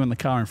between you and the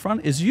car in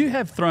front is you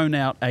have thrown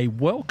out a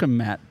welcome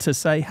mat to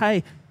say,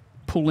 hey,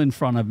 pull in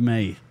front of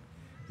me.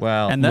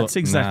 Well, and that's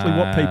exactly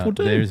what people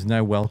do. There is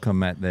no welcome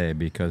mat there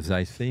because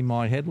they see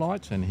my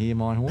headlights and hear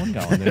my horn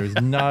going. There is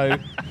no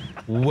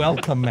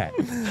welcome mat.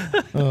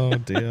 Oh,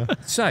 dear.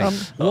 So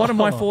what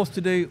am I forced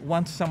to do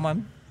once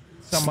someone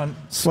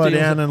slow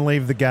down and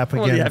leave the gap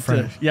again? You have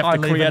to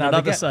create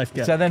another safe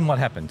gap. So then what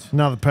happens?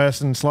 Another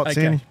person slots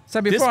in.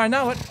 So before I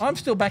know it, I'm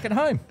still back at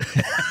home.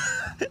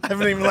 I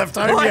haven't even left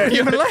home yet.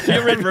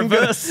 You're in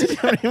reverse. You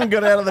haven't even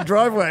got out of the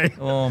driveway.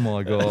 Oh,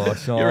 my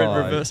gosh. You're in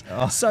reverse.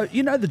 So,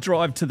 the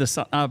drive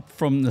to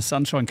from the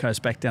Sunshine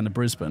Coast back down to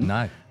Brisbane?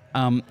 No.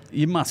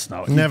 You must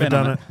know it. Never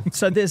done it.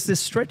 So there's this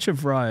stretch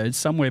of road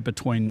somewhere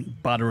between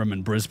Butterham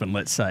and Brisbane,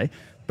 let's say,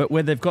 but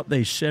where they've got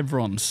these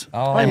chevrons.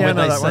 Where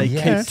they say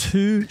keep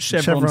two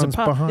chevrons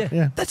apart.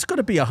 Yeah. That's got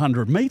to be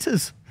 100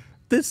 metres.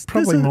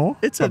 Probably more.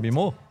 Probably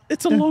more.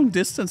 It's a long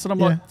distance, and I'm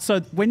like,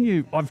 so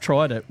I've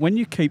tried it. When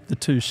you keep the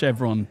two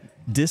chevron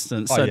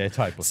distance, totally.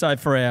 So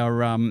for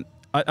our,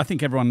 I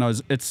think everyone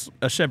knows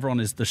a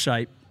chevron is the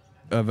shape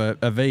of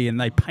a V, and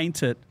they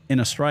paint it in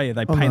Australia.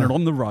 They paint it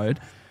on the road,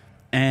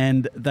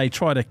 and they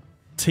try to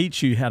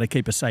teach you how to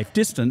keep a safe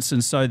distance.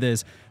 And so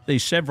there's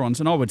these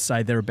chevrons, and I would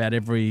say they're about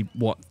every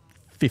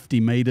 50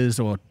 metres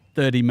or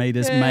 30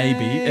 metres,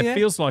 maybe. It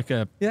feels like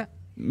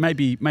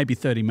maybe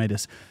 30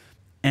 metres.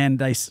 And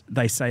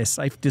they say a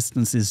safe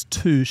distance is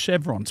 2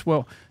 chevrons.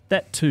 Well,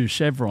 that 2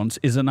 chevrons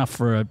is enough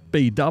for a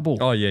B double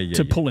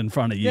to pull in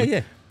front of you.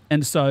 Yeah.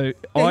 And so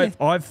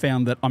I've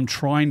found that I'm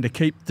trying to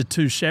keep the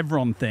 2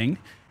 chevron thing,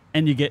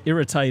 and you get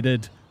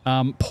irritated.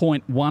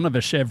 0.1 of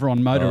a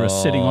chevron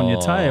motorist sitting on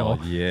your tail,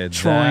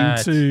 trying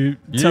to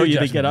tell you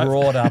to get over.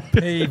 Brought up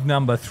peeve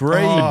number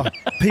 3.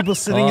 People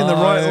sitting in the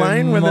right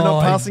lane when they're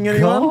not passing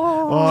anyone.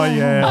 Oh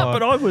yeah. No,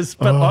 but I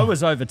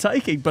was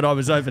overtaking. But I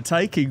was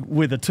overtaking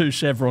with a 2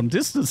 chevron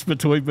distance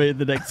between me and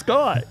the next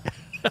guy.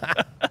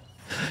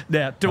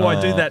 Now, do I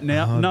do that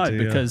now? No,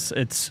 because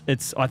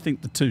it's. I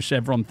think the 2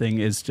 chevron thing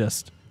is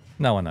just.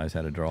 No one knows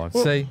how to drive.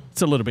 Well, see,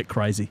 it's a little bit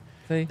crazy.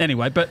 See?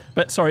 Anyway,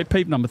 but sorry,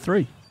 peeve number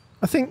 3.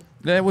 I think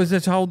there was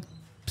this whole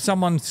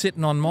someone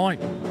sitting on my.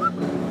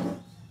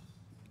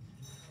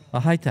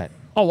 I hate that.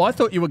 Oh, I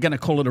thought you were going to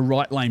call it a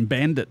right lane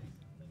bandit.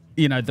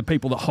 The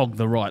people that hog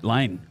the right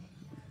lane.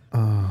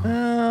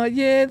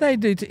 Yeah, they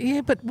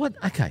do. But what?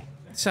 Okay,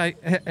 so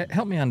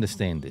help me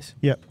understand this.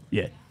 Yep.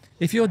 Yeah.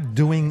 If you're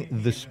doing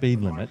the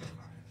speed limit,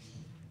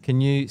 can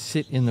you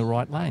sit in the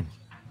right lane?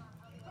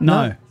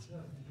 No.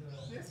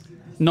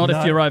 Not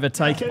if you're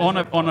overtaking.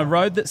 On a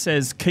road that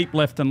says keep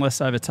left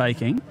unless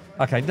overtaking.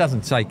 Okay, it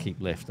doesn't say keep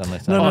left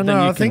unless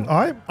overtaking.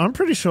 No, I'm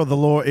pretty sure the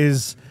law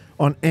is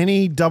on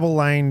any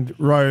double-laned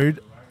road,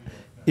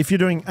 if you're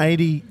doing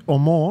 80 or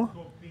more,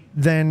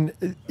 then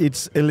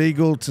it's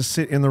illegal to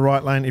sit in the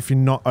right lane if you're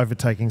not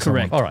overtaking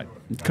someone. Correct. All right.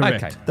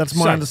 Correct. Okay. That's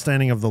my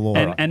understanding of the law.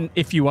 And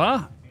if you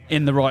are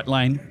in the right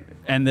lane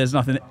and there's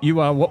nothing,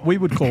 you are what we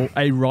would call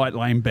a right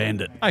lane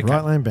bandit. Okay.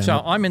 Right lane bandit.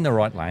 So I'm in the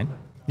right lane.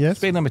 Yes.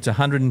 Speed limit's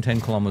 110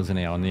 kilometres an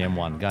hour on the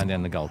M1 going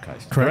down the Gold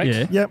Coast. Correct.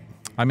 Yeah. Yep.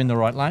 I'm in the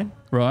right lane.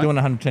 Right. Doing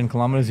 110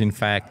 kilometres. In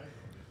fact,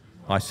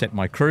 I set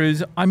my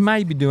cruise. I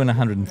may be doing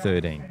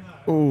 113.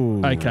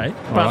 Ooh. Okay.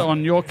 But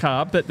on your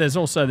car, but there's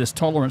also this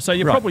tolerance. So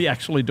you're probably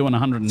actually doing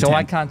 110. So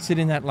I can't sit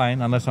in that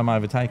lane unless I'm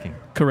overtaking.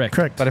 Correct.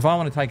 But if I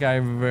want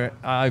to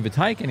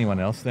overtake anyone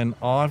else, then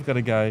I've got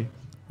to go.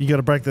 You got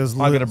to break those.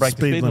 I've got to break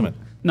the speed limit.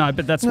 No,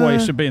 but that's why you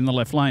should be in the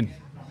left lane.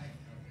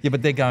 Yeah,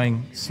 but they're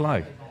going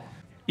slow.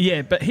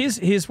 Yeah, but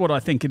here's what I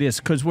think it is,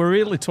 because we're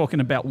really talking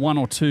about 1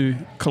 or 2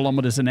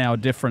 kilometres an hour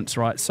difference,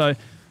 right? So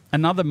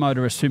another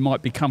motorist who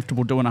might be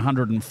comfortable doing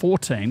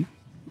 114,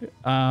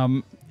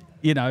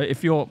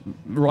 if you're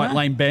right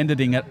lane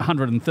banditing at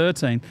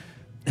 113,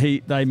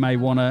 they may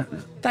want to.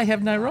 They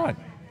have no right.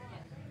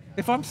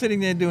 If I'm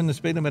sitting there doing the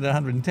speed limit at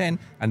 110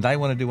 and they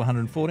want to do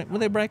 114, well,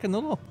 they're breaking the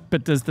law.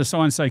 But does the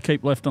sign say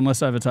keep left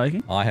unless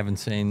overtaking? I haven't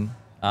seen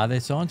Are there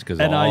signs? Because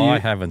I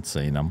haven't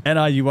seen them. And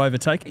are you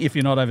overtaking? If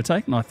you're not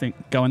overtaking, I think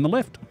go in the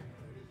left.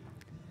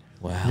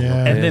 Wow.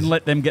 Yeah. And then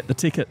let them get the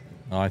ticket.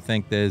 I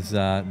think there's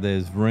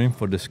room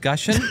for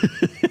discussion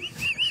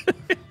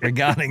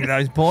regarding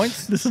those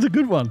points. This is a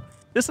good one.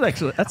 That's a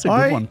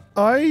good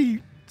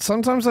one.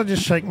 Sometimes I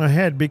just shake my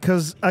head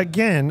because,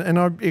 again, and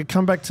I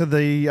come back to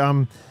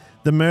the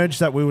merge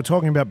that we were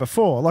talking about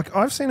before. Like,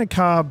 I've seen a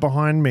car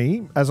behind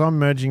me as I'm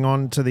merging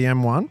on to the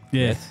M1.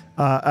 Yes.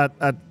 At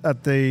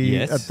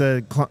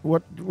the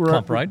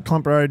Clump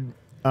Road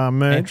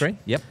merge. Entry.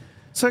 Yep.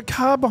 So, a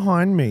car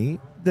behind me.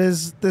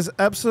 There's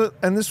absolute,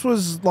 and this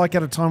was like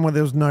at a time where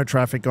there was no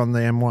traffic on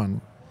the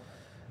M1.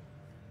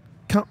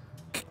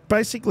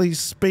 Basically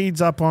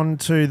speeds up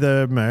onto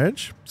the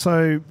merge,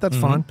 so that's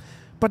fine.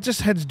 But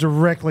just heads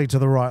directly to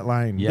the right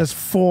lane. Yep. There's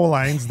 4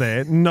 lanes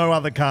there, no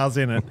other cars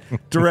in it.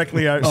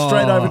 Directly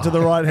straight over to the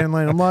right hand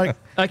lane. I'm like,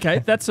 okay,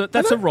 that's a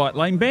right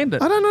lane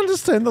bandit. I don't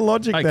understand the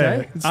logic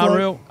there. It's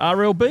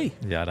RLB.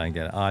 Yeah, I don't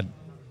get it. I don't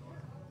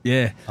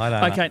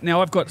know.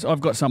 Now I've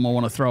got some I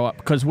want to throw up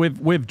because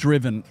we've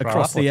driven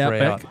across the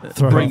outback.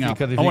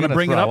 I want to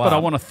bring it up, but I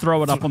want to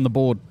throw it up on the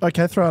board.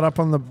 Okay, throw it up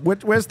on the.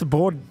 Where's the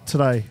board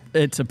today?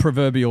 It's a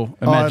proverbial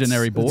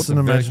imaginary board. It's an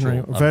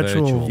imaginary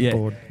virtual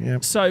board. Yeah.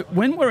 So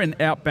when we're in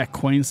outback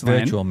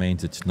Queensland, virtual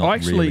means it's not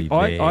really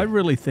there. I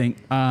really think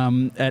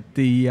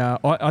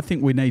I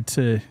think we need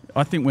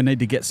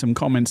to get some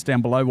comments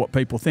down below what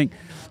people think.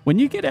 When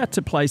you get out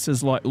to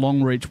places like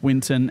Longreach,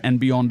 Winton, and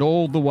beyond,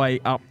 all the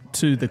way up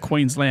to the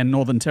Queensland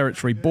Northern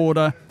Territory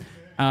border,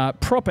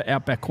 proper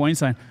outback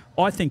Queensland,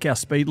 I think our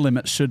speed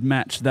limit should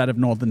match that of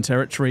Northern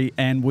Territory,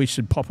 and we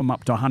should pop them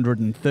up to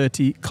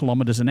 130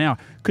 kilometres an hour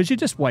because you're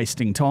just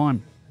wasting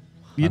time.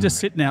 You're just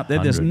sitting out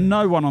there. There's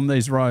no one on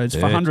these roads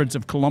for hundreds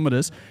of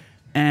kilometres,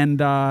 and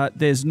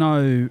there's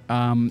no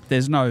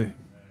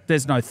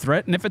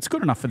threat. And if it's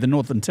good enough for the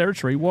Northern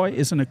Territory, why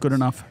isn't it good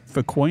enough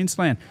for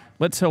Queensland?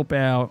 Let's help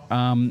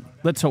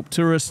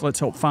tourists. Let's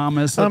help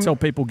farmers. Let's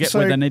help people get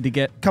where they need to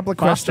get. Couple of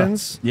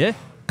questions. Yeah.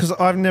 Because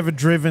I've never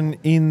driven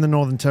in the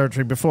Northern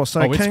Territory before.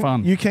 So it's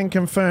fun. You can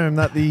confirm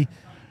that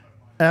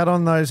out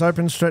on those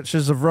open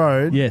stretches of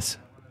road, yes,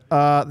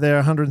 they're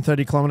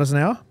 130 kilometres an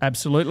hour?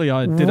 Absolutely.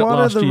 I did it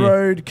last year. What are the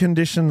road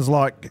conditions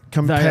like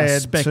compared they are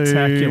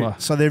spectacular.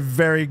 So they're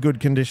very good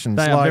conditions.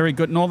 They are very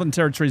good. Northern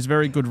Territory is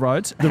very good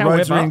roads. The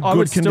roads are in I good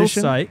would condition?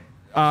 still say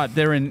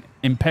they're in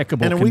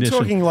impeccable condition. And are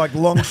we talking like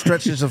long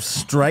stretches of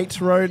straight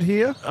road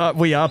here?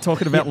 We are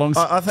talking about long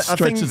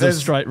stretches of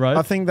straight road.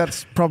 I think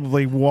that's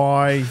probably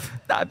why.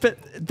 But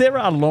there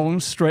are long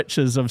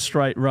stretches of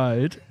straight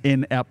road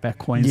in outback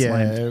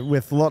Queensland. Yeah,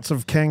 with lots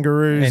of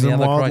kangaroos and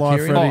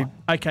wildlife ready.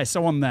 Okay,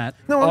 so on that.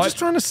 No, I'm just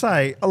trying to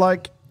say,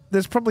 like,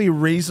 there's probably a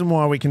reason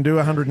why we can do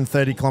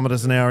 130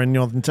 kilometres an hour in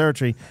Northern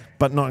Territory,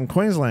 but not in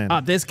Queensland.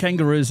 There's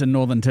kangaroos in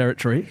Northern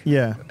Territory.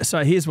 Yeah.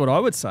 So here's what I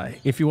would say.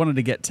 If you wanted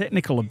to get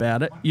technical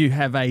about it, you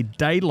have a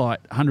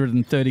daylight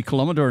 130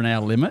 kilometre an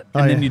hour limit,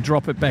 and then you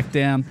drop it back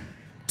down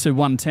to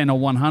 110 or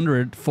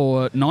 100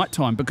 for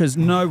nighttime, because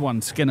no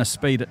one's going to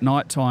speed at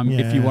nighttime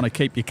if you want to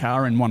keep your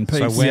car in one piece.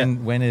 So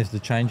when is the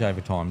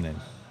changeover time then?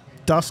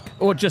 Dusk.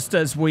 Or just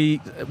as we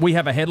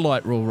have a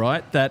headlight rule,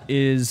 right? That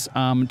is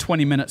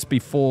 20 minutes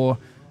before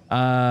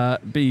up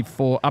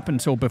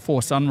until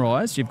before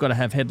sunrise, you've got to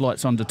have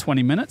headlights on to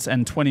 20 minutes,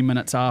 and 20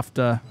 minutes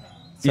after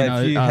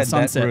if you had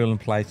sunset. that rule in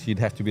place, you'd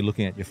have to be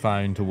looking at your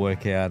phone to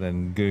work out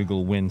and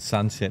Google when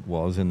sunset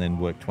was and then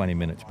work 20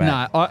 minutes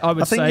back. No, I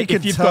would say... I think you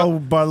could tell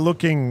by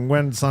looking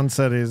when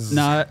sunset is...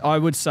 No, I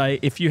would say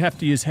if you have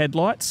to use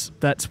headlights,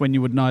 that's when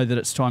you would know that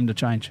it's time to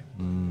change.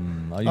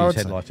 I use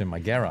headlights in my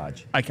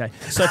garage. Okay,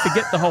 so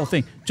forget the whole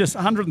thing. Just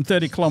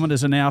 130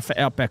 kilometres an hour for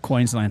outback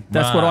Queensland.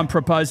 That's what I'm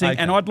proposing,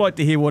 and I'd like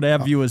to hear what our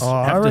viewers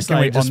have to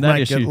say on that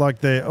issue. It like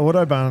the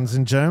Autobahns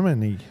in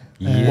Germany.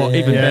 Well,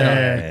 even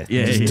better.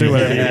 Yeah, just do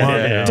whatever you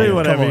want. Do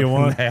whatever you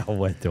want. Now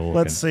we're talking.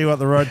 Let's see what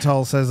the road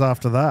toll says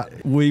after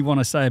that. We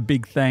want to say a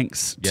big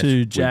thanks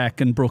to Jack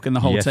and Brooke and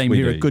the whole team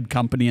here at Good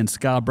Company in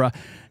Scarborough.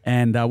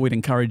 And we'd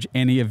encourage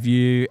any of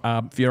you,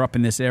 if you're up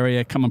in this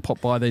area, come and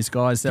pop by these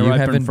guys. They're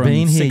open from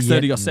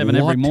 6:30 or 7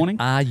 every morning.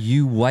 What are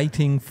you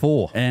waiting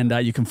for? And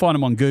you can find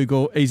them on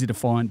Google. Easy to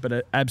find, but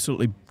an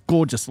absolutely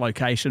gorgeous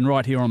location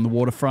right here on the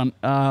waterfront,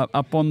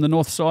 up on the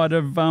north side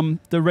of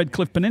the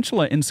Redcliffe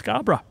Peninsula in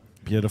Scarborough.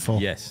 Beautiful.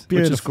 Yes.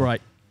 Beautiful. Which is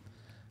great.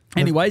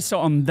 Anyway, so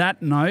on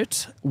that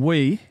note,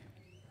 we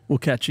will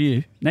catch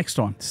you next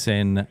time.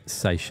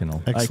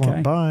 Sensational. Excellent.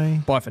 Okay.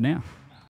 Bye. Bye for now.